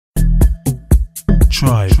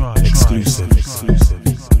Tribe exclusive.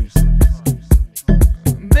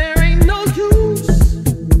 There ain't no use.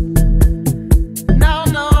 No,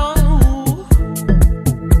 no.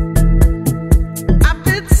 I've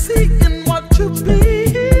been seeking what you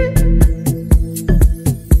be.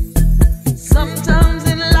 Sometimes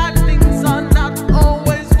in life things are not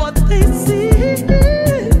always what they seem.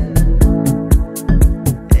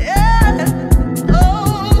 Yeah.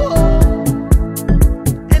 Oh.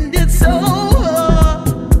 And it's so.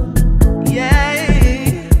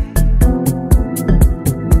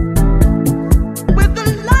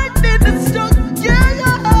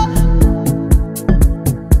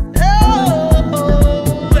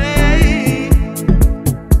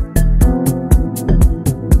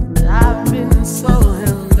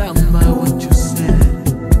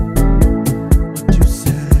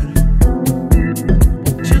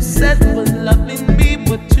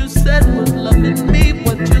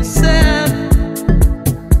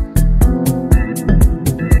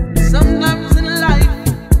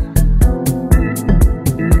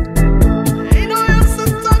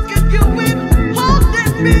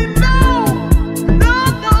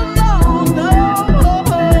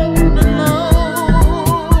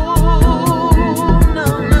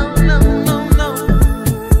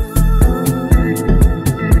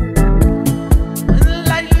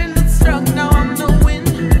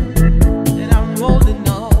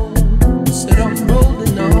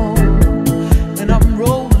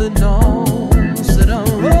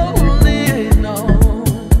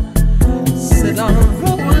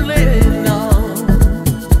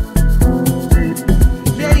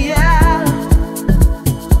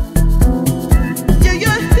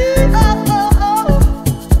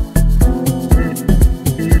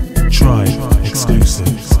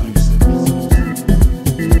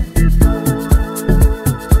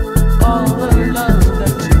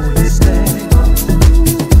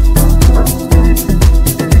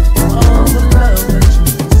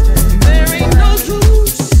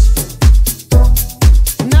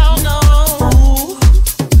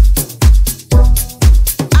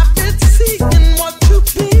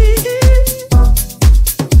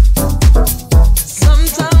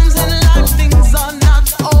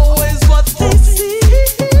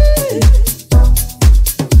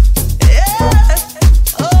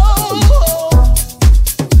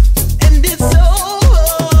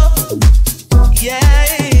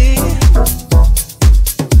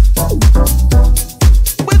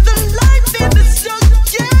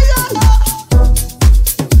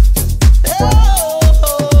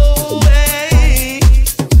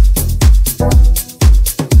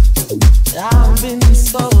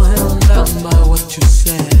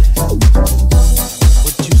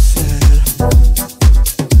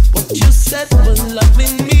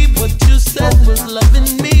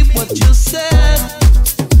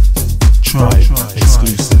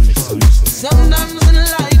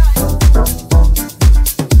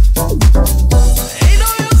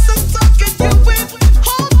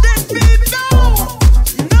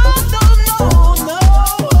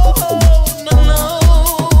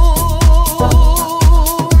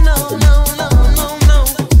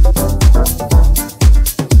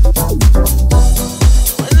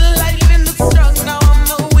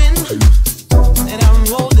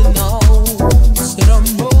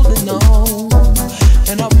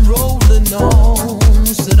 rolling on.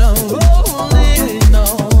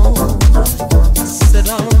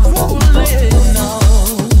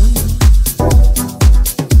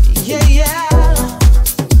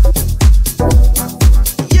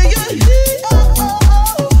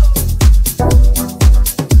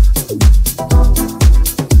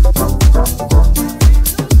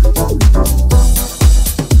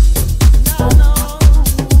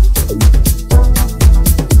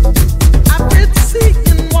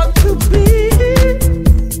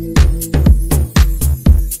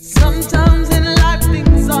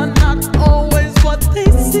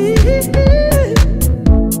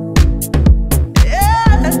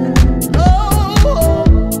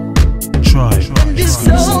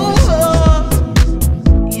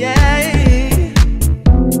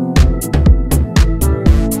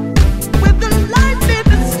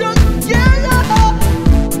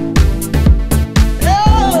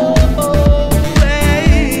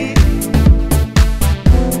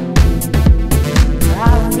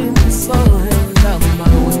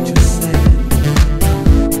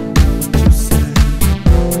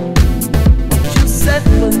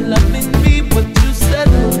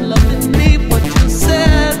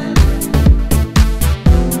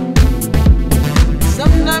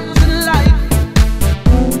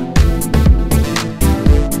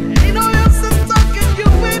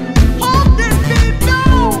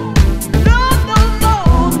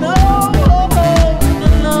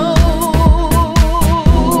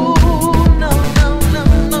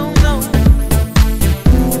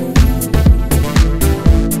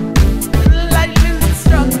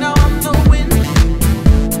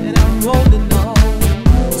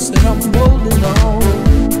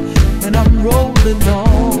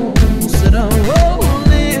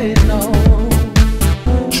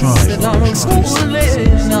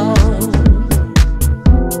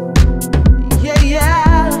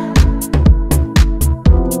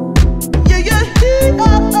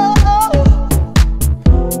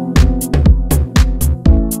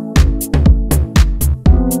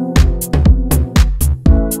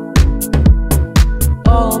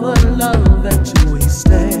 the love that you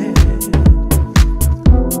wasted.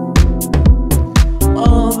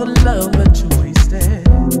 All the love that you wasted.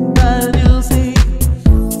 But you see,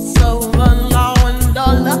 silver, law, and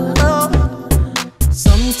dollar.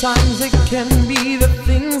 Sometimes it can be that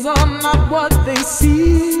things are not what they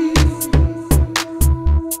seem.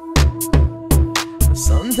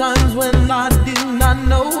 Sometimes when I did not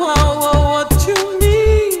know what you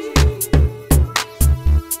mean,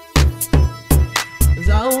 'cause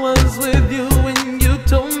I was with you when you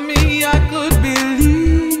told me I could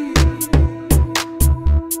believe.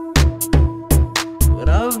 But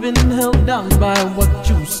I've been held down by what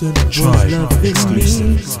you said was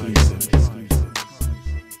nothing.